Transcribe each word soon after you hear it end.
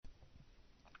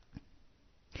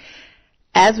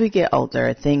as we get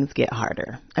older, things get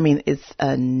harder. I mean, it's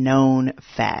a known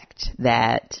fact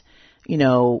that,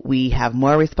 we have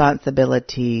more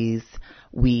responsibilities.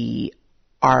 We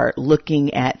are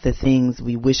looking at the things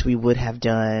we wish we would have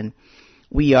done.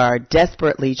 We are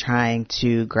desperately trying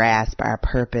to grasp our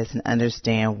purpose and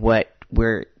understand what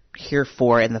we're here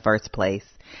for in the first place.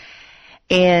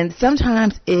 And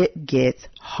sometimes it gets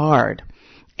hard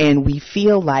and we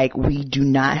feel like we do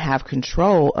not have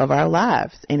control of our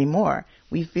lives anymore.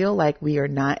 We feel like we are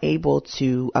not able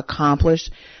to accomplish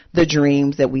the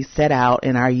dreams that we set out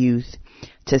in our youth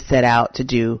to set out to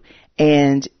do.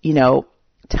 And,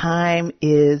 time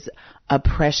is a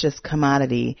precious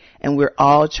commodity and we're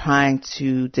all trying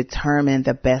to determine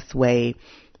the best way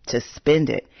to spend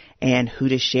it and who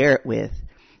to share it with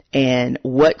and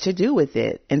what to do with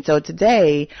it. And so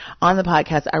today on the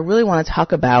podcast, I really want to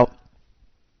talk about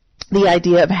the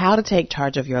idea of how to take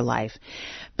charge of your life.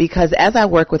 Because as I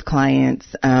work with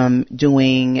clients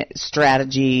doing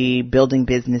strategy, building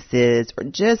businesses, or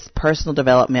just personal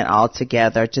development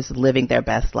altogether, just living their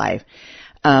best life,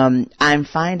 I'm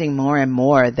finding more and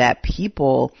more that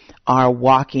people are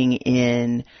walking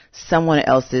in someone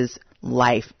else's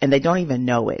life and they don't even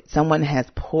know it. Someone has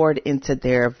poured into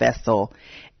their vessel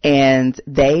and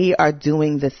they are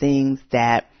doing the things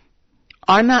that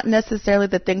are not necessarily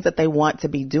the things that they want to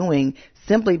be doing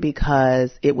simply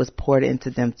because it was poured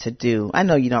into them to do. I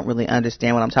know you don't really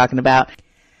understand what I'm talking about.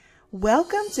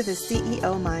 Welcome to the CEO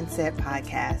Mindset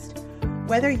Podcast.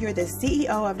 Whether you're the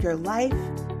CEO of your life,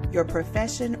 your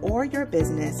profession, or your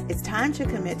business, it's time to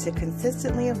commit to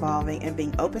consistently evolving and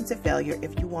being open to failure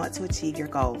if you want to achieve your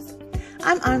goals.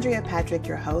 I'm Andrea Patrick,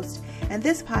 your host, and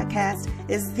this podcast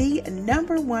is the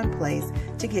 #1 place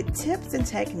to get tips and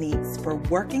techniques for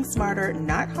working smarter,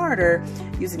 not harder,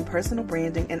 using personal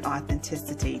branding and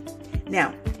authenticity.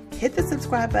 Now, hit the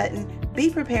subscribe button, be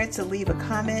prepared to leave a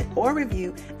comment or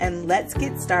review, and let's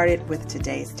get started with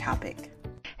today's topic.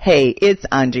 Hey, it's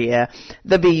Andrea,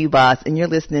 the BU Boss, and you're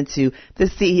listening to the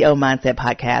CEO Mindset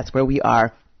Podcast, where we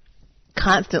are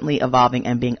constantly evolving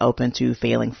and being open to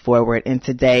failing forward. And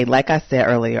today, like I said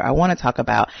earlier, I want to talk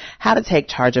about how to take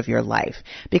charge of your life,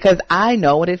 because I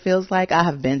know what it feels like. I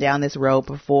have been down this road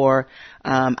before.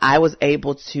 I was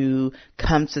able to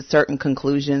come to certain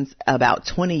conclusions about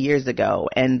 20 years ago,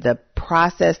 and the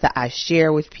process that I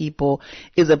share with people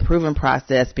is a proven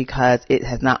process because it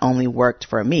has not only worked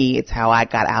for me, it's how I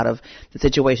got out of the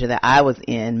situation that I was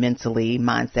in mentally,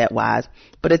 mindset wise,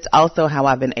 but it's also how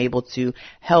I've been able to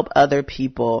help other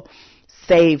people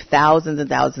save thousands and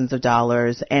thousands of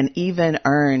dollars and even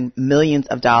earn millions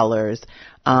of dollars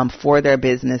for their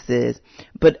businesses.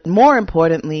 But more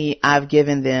importantly, I've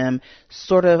given them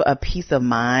sort of a peace of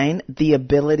mind, the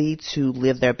ability to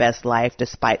live their best life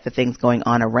despite the things going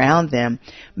on around them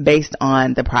based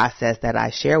on the process that I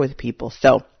share with people.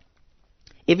 So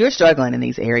if you're struggling in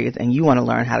these areas and you want to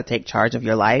learn how to take charge of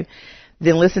your life,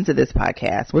 then listen to this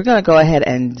podcast. We're going to go ahead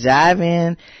and dive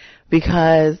in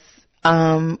because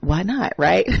why not,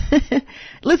 right?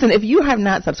 Listen, if you have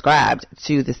not subscribed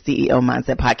to the CEO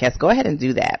Mindset Podcast, go ahead and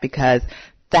do that, because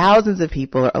thousands of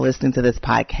people are listening to this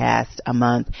podcast a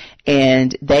month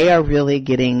and they are really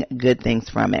getting good things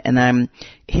from it. And I'm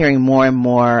hearing more and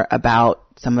more about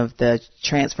some of the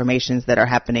transformations that are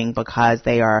happening because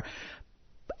they are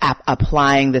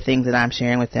applying the things that I'm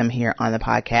sharing with them here on the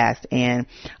podcast and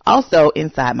also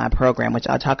inside my program, which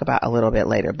I'll talk about a little bit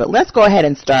later. But let's go ahead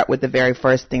and start with the very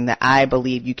first thing that I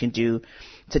believe you can do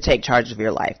to take charge of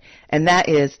your life. And that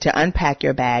is to unpack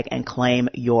your bag and claim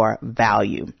your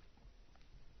value.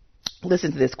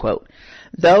 Listen to this quote.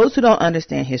 Those who don't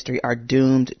understand history are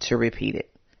doomed to repeat it.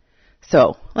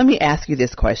 So let me ask you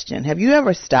this question. Have you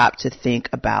ever stopped to think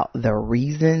about the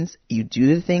reasons you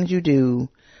do the things you do,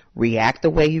 react the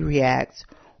way you react,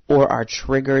 or are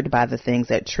triggered by the things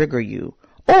that trigger you,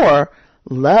 or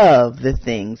love the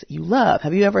things you love?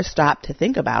 Have you ever stopped to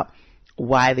think about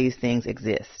why these things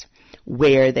exist,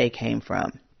 where they came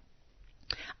from?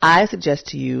 I suggest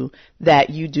to you that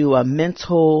you do a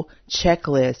mental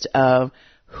checklist of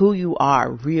who you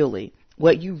are really,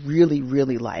 what you really,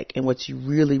 really like, and what you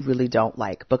really, really don't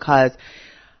like. Because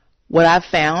what I've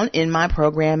found in my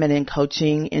program and in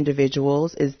coaching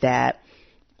individuals is that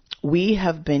we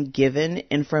have been given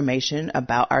information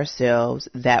about ourselves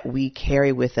that we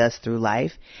carry with us through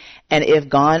life. And if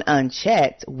gone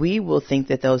unchecked, we will think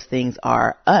that those things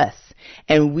are us.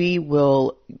 And we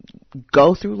will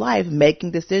go through life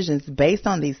making decisions based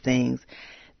on these things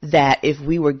that if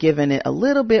we were given it a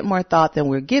little bit more thought than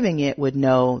we're giving it, would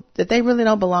know that they really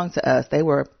don't belong to us. They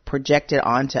were projected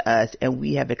onto us and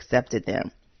we have accepted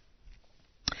them.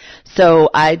 So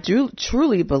I do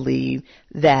truly believe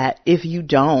that if you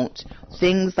don't,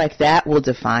 things like that will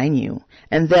define you,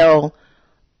 and they'll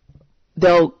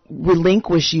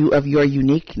relinquish you of your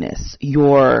uniqueness,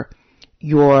 your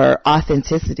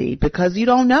authenticity, because you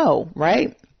don't know,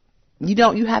 right?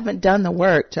 You haven't done the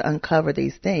work to uncover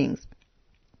these things.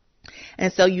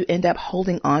 And so you end up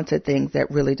holding on to things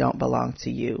that really don't belong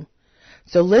to you.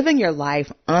 So living your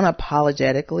life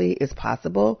unapologetically is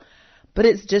possible, but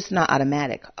it's just not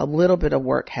automatic. A little bit of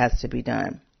work has to be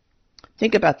done.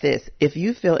 Think about this. If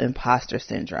you feel imposter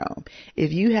syndrome,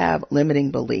 if you have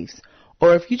limiting beliefs,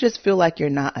 or if you just feel like you're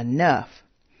not enough,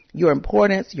 your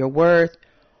importance, your worth,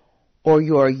 or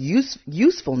your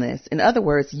usefulness, in other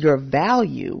words, your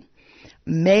value,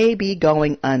 may be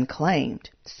going unclaimed.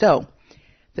 So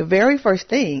the very first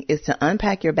thing is to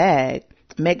unpack your bag.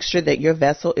 Make sure that your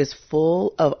vessel is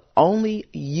full of only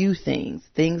you things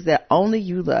that only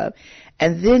you love.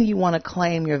 And then you want to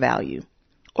claim your value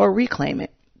or reclaim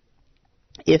it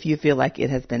if you feel like it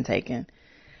has been taken,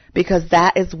 because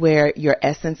that is where your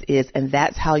essence is. And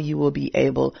that's how you will be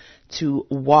able to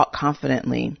walk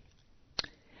confidently.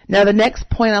 Now, the next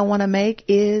point I want to make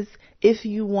is if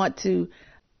you want to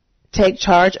take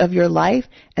charge of your life,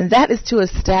 and that is to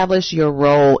establish your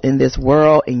role in this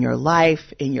world, in your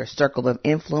life, in your circle of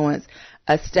influence.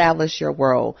 Establish your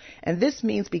role. And this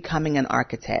means becoming an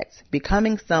architect,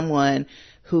 becoming someone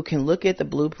who can look at the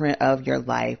blueprint of your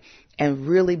life and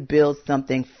really build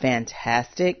something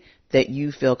fantastic that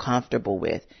you feel comfortable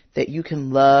with, that you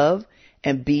can love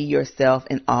and be yourself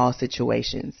in all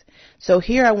situations. So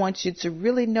here I want you to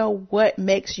really know what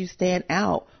makes you stand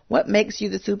out, what makes you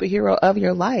the superhero of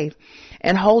your life,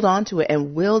 and hold on to it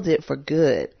and wield it for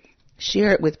good.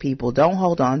 Share it with people. Don't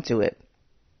hold on to it.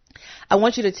 I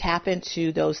want you to tap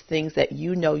into those things that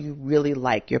you know you really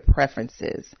like, your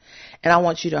preferences. And I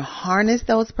want you to harness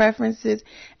those preferences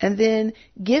and then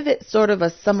give it sort of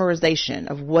a summarization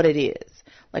of what it is.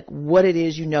 Like what it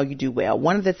is you know you do well.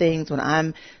 One of the things when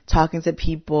I'm talking to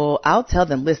people, I'll tell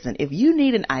them, listen, if you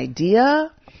need an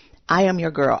idea, I am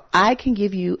your girl. I can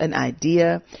give you an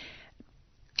idea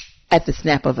at the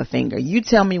snap of a finger. You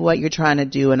tell me what you're trying to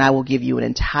do and I will give you an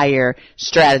entire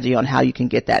strategy on how you can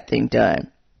get that thing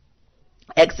done.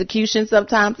 Execution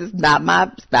sometimes is not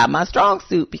my strong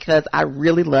suit, because I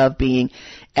really love being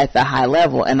at the high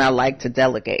level and I like to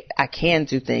delegate. I can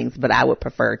do things, but I would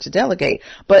prefer to delegate.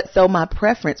 But so my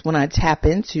preference when I tap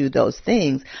into those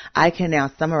things, I can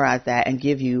now summarize that and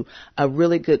give you a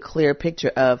really good, clear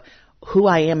picture of who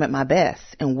I am at my best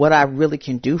and what I really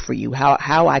can do for you,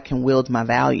 how I can wield my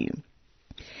value.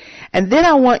 And then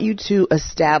I want you to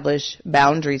establish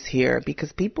boundaries here,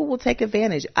 because people will take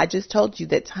advantage. I just told you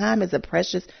that time is a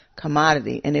precious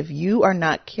commodity. And if you are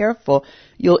not careful,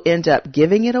 you'll end up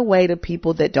giving it away to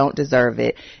people that don't deserve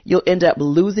it. You'll end up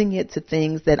losing it to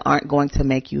things that aren't going to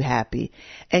make you happy.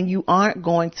 And you aren't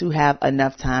going to have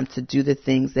enough time to do the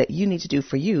things that you need to do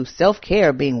for you,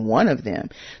 self-care being one of them.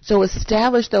 So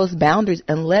establish those boundaries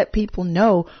and let people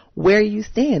know where you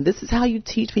stand. This is how you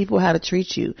teach people how to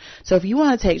treat you. So if you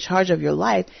want to take charge of your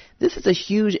life, this is a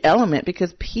huge element,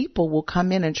 because people will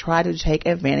come in and try to take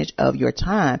advantage of your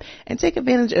time and take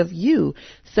advantage of you.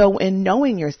 So in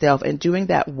knowing yourself and doing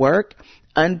that work,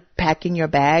 unpacking your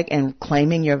bag and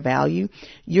claiming your value,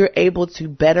 you're able to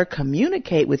better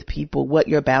communicate with people what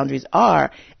your boundaries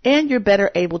are, and you're better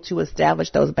able to establish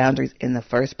those boundaries in the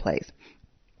first place.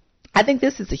 I think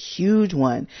this is a huge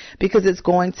one, because it's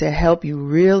going to help you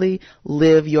really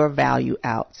live your value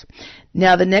out.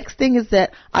 Now, the next thing is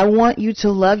that I want you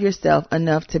to love yourself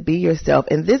enough to be yourself.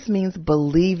 And this means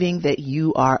believing that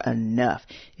you are enough.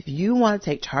 If you want to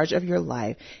take charge of your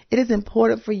life, it is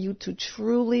important for you to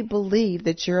truly believe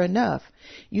that you're enough.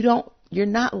 You're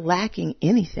not lacking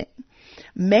anything.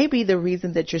 Maybe the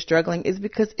reason that you're struggling is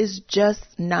because it's just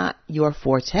not your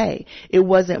forte. It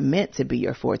wasn't meant to be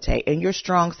your forte, and you're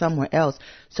strong somewhere else.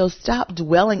 So stop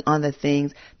dwelling on the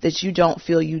things that you don't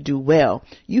feel you do well.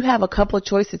 You have a couple of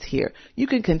choices here. You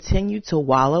can continue to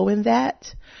wallow in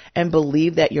that and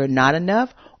believe that you're not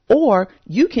enough, or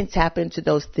you can tap into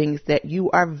those things that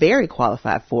you are very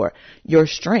qualified for, your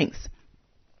strengths.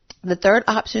 The third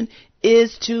option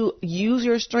is to use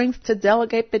your strengths to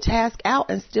delegate the task out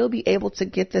and still be able to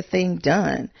get the thing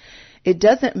done. It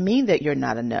doesn't mean that you're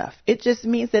not enough. It just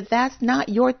means that that's not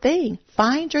your thing.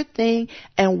 Find your thing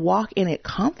and walk in it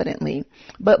confidently,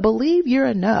 but believe you're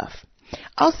enough.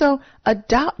 Also,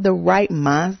 adopt the right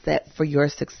mindset for your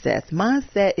success.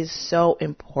 Mindset is so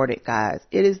important, guys.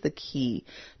 It is the key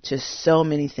to so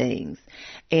many things.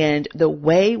 And the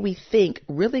way we think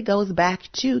really goes back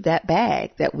to that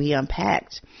bag that we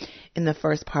unpacked in the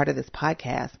first part of this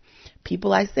podcast.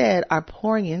 people, I said, are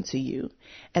pouring into you.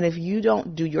 And if you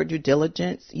don't do your due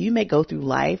diligence, you may go through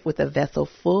life with a vessel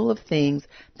full of things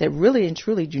that really and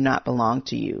truly do not belong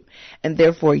to you. And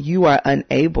therefore, you are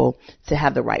unable to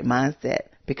have the right mindset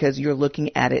because you're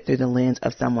looking at it through the lens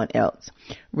of someone else.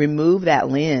 Remove that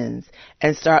lens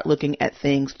and start looking at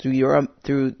things through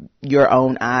your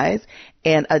own eyes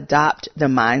and adopt the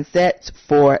mindsets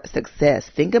for success.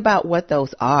 Think about what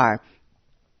those are.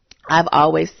 I've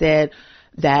always said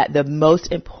that the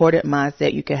most important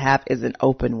mindset you can have is an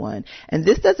open one. And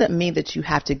this doesn't mean that you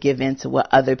have to give in to what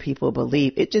other people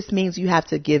believe. It just means you have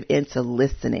to give in to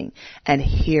listening and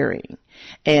hearing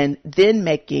and then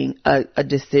making a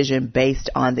decision based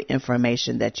on the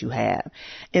information that you have.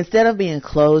 Instead of being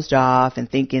closed off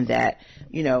and thinking that,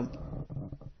 you don't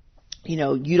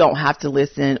have to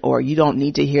listen or you don't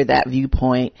need to hear that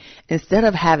viewpoint. Instead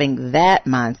of having that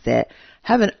mindset,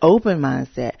 have an open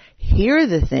mindset. Hear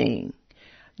the thing.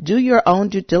 Do your own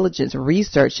due diligence,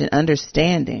 research, and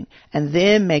understanding, and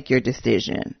then make your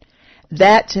decision.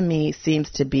 That, to me,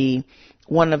 seems to be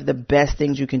one of the best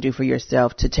things you can do for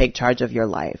yourself to take charge of your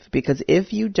life. Because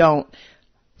if you don't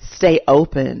stay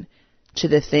open to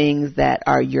the things that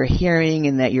you're hearing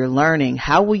and that you're learning,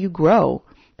 how will you grow?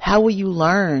 How will you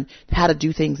learn how to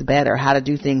do things better, how to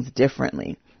do things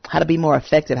differently, how to be more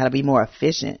effective, how to be more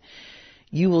efficient?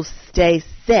 You will stay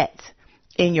set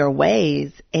in your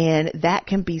ways, and that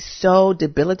can be so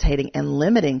debilitating and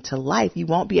limiting to life. You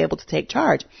won't be able to take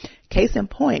charge. Case in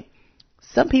point,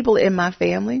 some people in my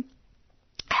family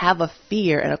have a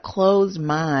fear and a closed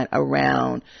mind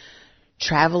around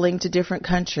traveling to different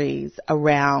countries,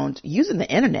 around using the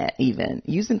internet, even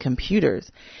using computers.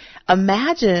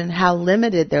 Imagine how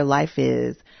limited their life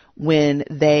is when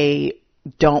they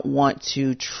don't want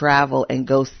to travel and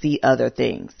go see other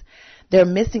things. They're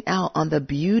missing out on the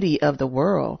beauty of the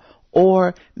world,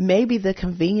 or maybe the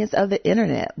convenience of the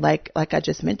internet. Like I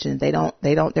just mentioned,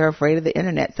 they're afraid of the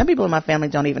internet. Some people in my family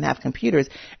don't even have computers.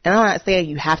 And I'm not saying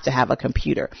you have to have a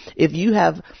computer. If you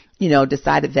have,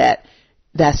 decided that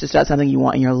that's just not something you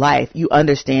want in your life, you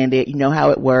understand it, you know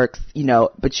how it works,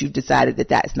 but you've decided that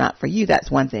that's not for you,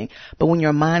 that's one thing. But when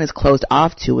your mind is closed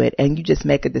off to it and you just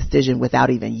make a decision without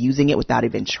even using it, without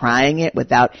even trying it,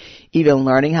 without even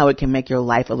learning how it can make your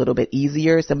life a little bit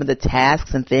easier, some of the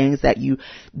tasks and things that you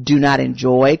do not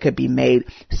enjoy could be made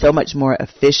so much more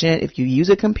efficient if you use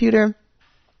a computer.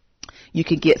 You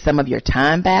can get some of your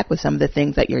time back with some of the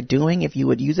things that you're doing if you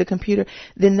would use a computer,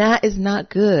 then that is not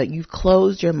good. You've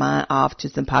closed your mind off to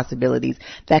some possibilities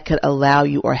that could allow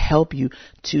you or help you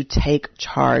to take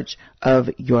charge of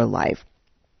your life.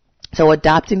 So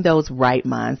adopting those right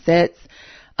mindsets,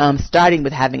 starting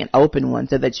with having an open one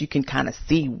so that you can kind of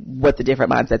see what the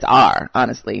different mindsets are,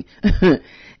 honestly,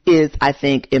 is, I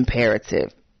think,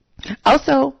 imperative.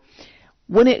 Also,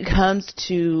 when it comes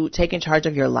to taking charge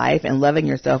of your life and loving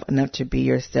yourself enough to be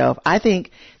yourself, I think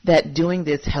that doing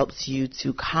this helps you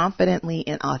to confidently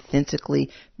and authentically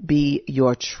be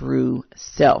your true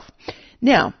self.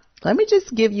 Now, let me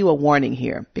just give you a warning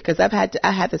here, because I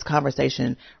had this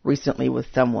conversation recently with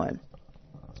someone.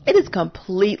 It is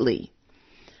completely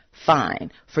fine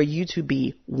for you to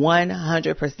be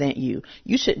 100% you.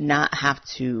 You should not have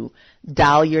to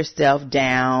dial yourself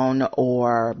down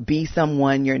or be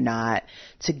someone you're not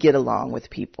to get along with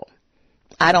people.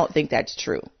 I don't think that's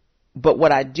true. But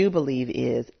what I do believe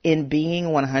is in being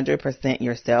 100%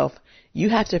 yourself, you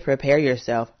have to prepare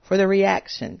yourself for the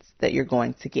reactions that you're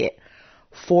going to get,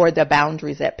 for the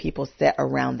boundaries that people set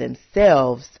around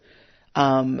themselves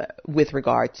with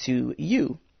regard to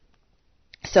you.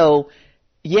 So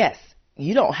yes,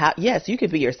 you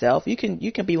can be yourself. You can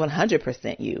be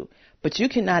 100% you, but you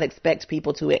cannot expect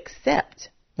people to accept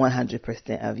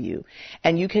 100% of you.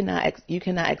 And you cannot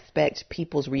expect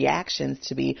people's reactions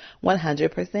to be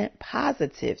 100%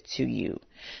 positive to you.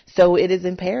 So it is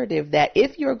imperative that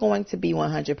if you're going to be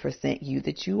 100% you,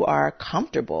 that you are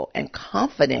comfortable and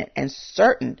confident and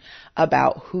certain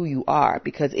about who you are,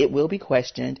 because it will be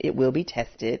questioned, it will be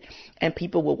tested, and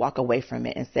people will walk away from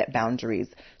it and set boundaries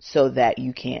so that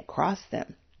you can't cross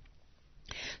them.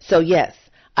 So yes,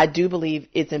 I do believe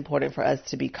it's important for us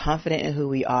to be confident in who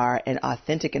we are and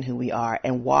authentic in who we are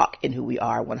and walk in who we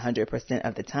are 100%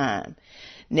 of the time.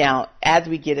 Now, as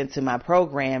we get into my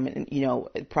program,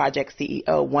 Project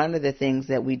CEO, one of the things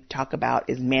that we talk about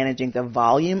is managing the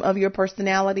volume of your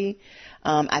personality.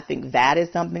 I think that is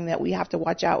something that we have to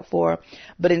watch out for.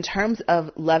 But in terms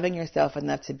of loving yourself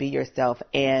enough to be yourself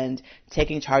and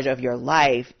taking charge of your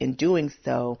life, in doing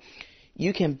so,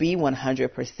 you can be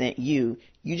 100% you.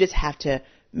 You just have to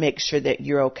make sure that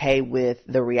you're okay with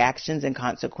the reactions and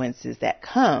consequences that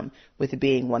come with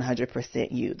being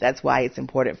 100% you. That's why it's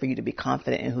important for you to be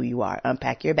confident in who you are.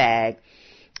 Unpack your bag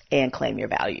and claim your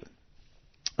value.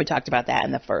 We talked about that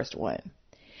in the first one.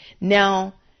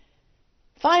 Now,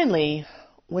 finally,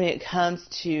 when it comes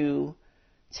to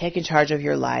taking charge of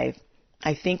your life,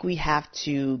 I think we have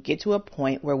to get to a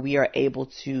point where we are able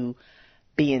to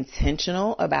be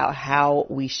intentional about how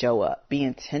we show up, be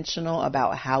intentional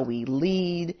about how we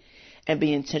lead, and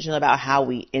be intentional about how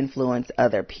we influence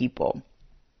other people.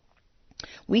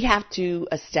 We have to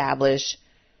establish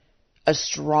a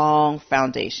strong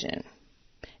foundation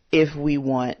if we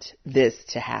want this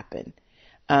to happen.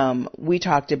 We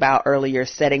talked about earlier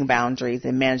setting boundaries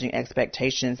and managing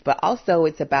expectations, but also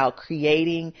it's about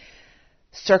creating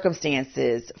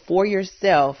circumstances for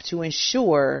yourself to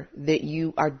ensure that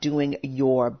you are doing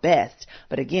your best.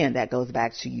 But again, that goes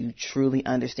back to you truly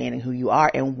understanding who you are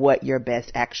and what your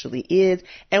best actually is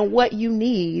and what you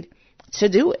need to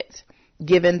do it,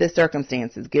 given the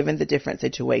circumstances, given the different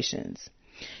situations.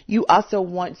 You also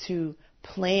want to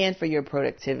plan for your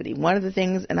productivity. One of the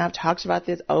things, and I've talked about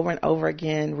this over and over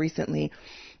again recently,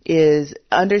 is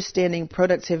understanding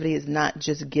productivity is not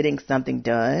just getting something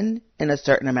done in a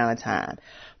certain amount of time.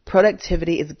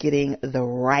 Productivity is getting the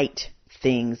right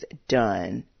things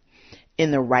done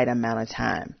in the right amount of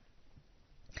time.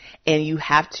 And you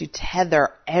have to tether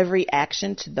every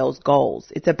action to those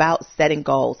goals. It's about setting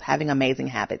goals, having amazing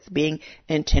habits, being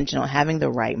intentional, having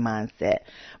the right mindset.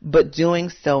 But doing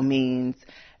so means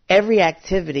every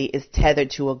activity is tethered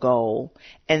to a goal,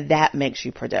 and that makes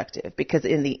you productive because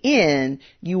in the end,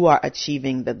 you are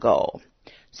achieving the goal.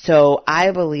 So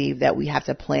I believe that we have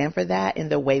to plan for that in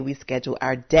the way we schedule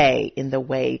our day, in the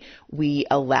way we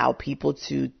allow people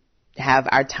to have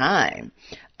our time.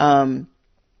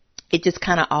 It just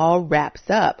kind of all wraps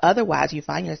up. Otherwise, you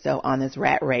find yourself on this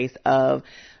rat race of,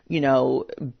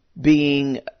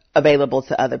 being available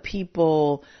to other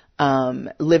people,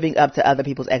 living up to other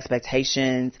people's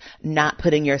expectations, not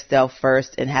putting yourself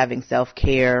first and having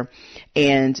self-care.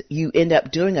 And you end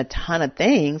up doing a ton of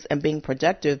things and being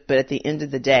productive. But at the end of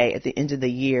the day, at the end of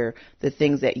the year, the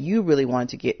things that you really want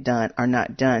to get done are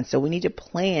not done. So we need to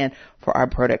plan for our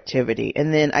productivity.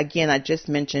 And then again, I just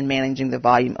mentioned managing the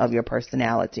volume of your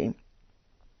personality.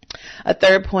 A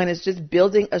third point is just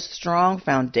building a strong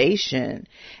foundation.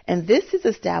 And this is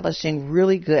establishing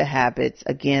really good habits.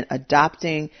 Again,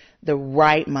 adopting the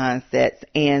right mindsets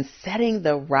and setting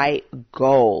the right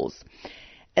goals.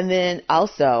 And then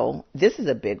also, this is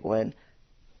a big one,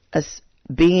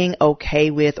 being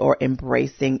okay with or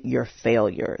embracing your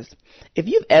failures. If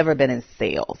you've ever been in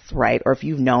sales, right, or if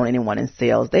you've known anyone in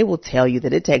sales, they will tell you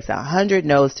that it takes 100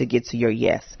 no's to get to your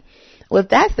yes. Well, if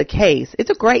that's the case, it's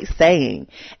a great saying,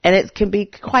 and it can be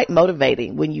quite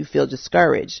motivating when you feel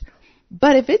discouraged.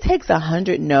 But if it takes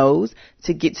 100 no's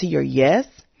to get to your yes,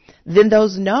 then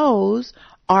those no's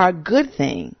are a good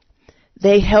thing.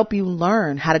 They help you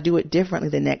learn how to do it differently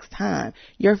the next time.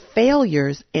 Your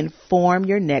failures inform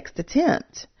your next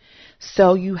attempt.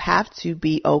 So you have to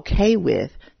be okay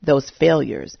with those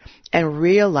failures and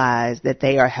realize that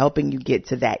they are helping you get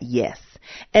to that yes.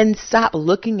 And stop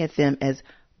looking at them as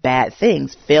bad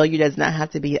things. Failure does not have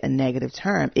to be a negative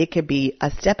term. It could be a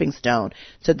stepping stone.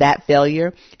 So that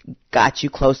failure got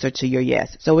you closer to your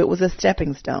yes. So it was a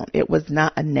stepping stone. It was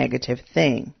not a negative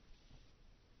thing.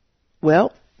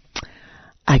 Well,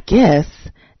 I guess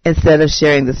instead of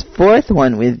sharing this fourth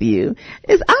one with you,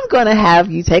 is I'm going to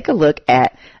have you take a look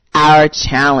at our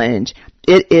challenge.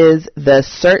 It is the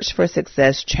Search for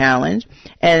Success Challenge,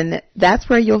 and that's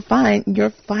where you'll find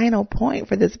your final point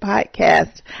for this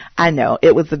podcast. I know,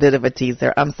 it was a bit of a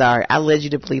teaser. I'm sorry. I led you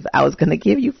to believe I was going to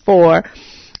give you 4.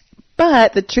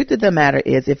 But the truth of the matter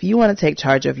is, if you want to take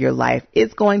charge of your life,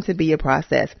 it's going to be a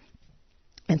process.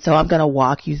 And so I'm going to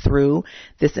walk you through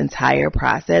this entire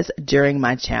process during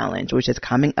my challenge, which is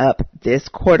coming up this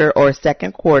quarter or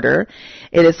second quarter.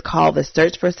 It is called the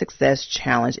Search for Success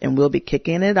Challenge, and we'll be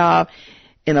kicking it off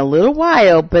in a little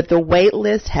while, but the wait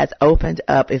list has opened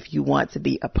up if you want to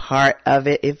be a part of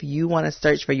it. If you want to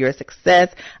search for your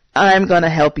success, I'm going to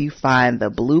help you find the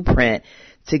blueprint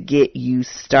to get you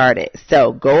started.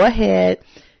 So go ahead,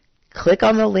 click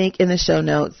on the link in the show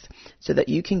notes so that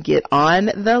you can get on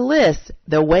the list,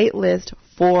 the wait list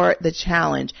for the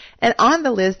challenge. And on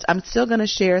the list, I'm still going to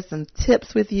share some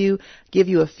tips with you, give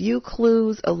you a few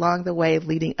clues along the way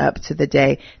leading up to the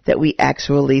day that we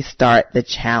actually start the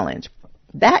challenge.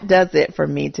 That does it for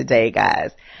me today,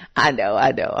 guys. I know.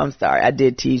 I'm sorry. I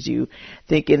did tease you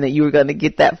thinking that you were going to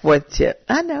get that 4th tip.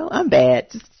 I know. I'm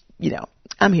bad. Just,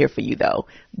 I'm here for you though.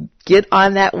 Get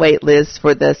on that wait list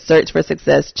for the Search for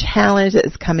Success Challenge that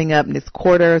is coming up this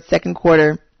quarter, second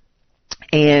quarter.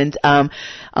 And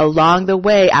along the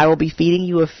way, I will be feeding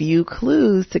you a few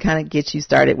clues to kind of get you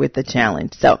started with the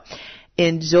challenge. So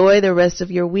enjoy the rest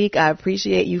of your week. I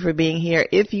appreciate you for being here.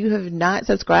 If you have not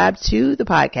subscribed to the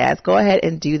podcast, go ahead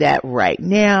and do that right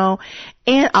now.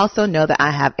 And also know that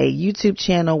I have a YouTube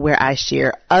channel where I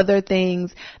share other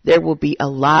things. There will be a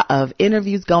lot of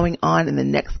interviews going on in the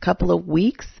next couple of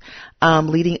weeks,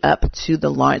 leading up to the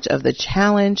launch of the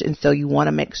challenge. And so you want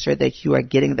to make sure that you are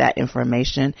getting that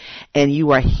information and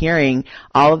you are hearing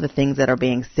all of the things that are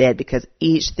being said, because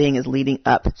each thing is leading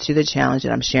up to the challenge,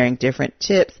 and I'm sharing different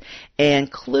tips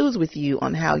and clues with you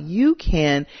on how you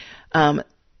can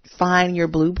find your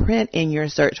blueprint in your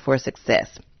search for success.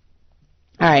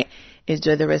 All right.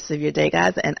 Enjoy the rest of your day,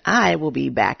 guys, and I will be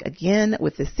back again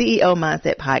with the CEO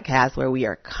Mindset Podcast, where we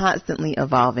are constantly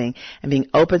evolving and being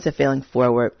open to failing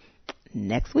forward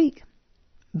next week.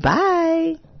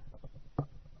 Bye.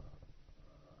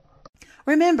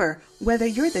 Remember, whether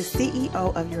you're the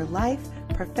CEO of your life,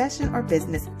 profession, or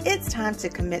business, it's time to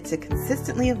commit to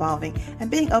consistently evolving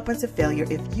and being open to failure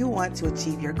if you want to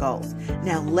achieve your goals.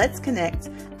 Now let's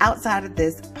connect outside of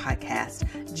this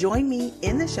podcast. Join me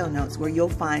in the show notes where you'll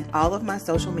find all of my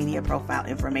social media profile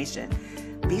information.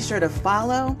 Be sure to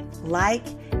follow, like,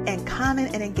 and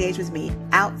comment and engage with me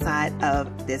outside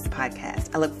of this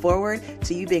podcast. I look forward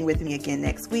to you being with me again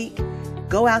next week.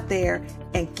 Go out there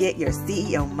and get your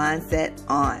CEO mindset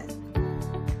on.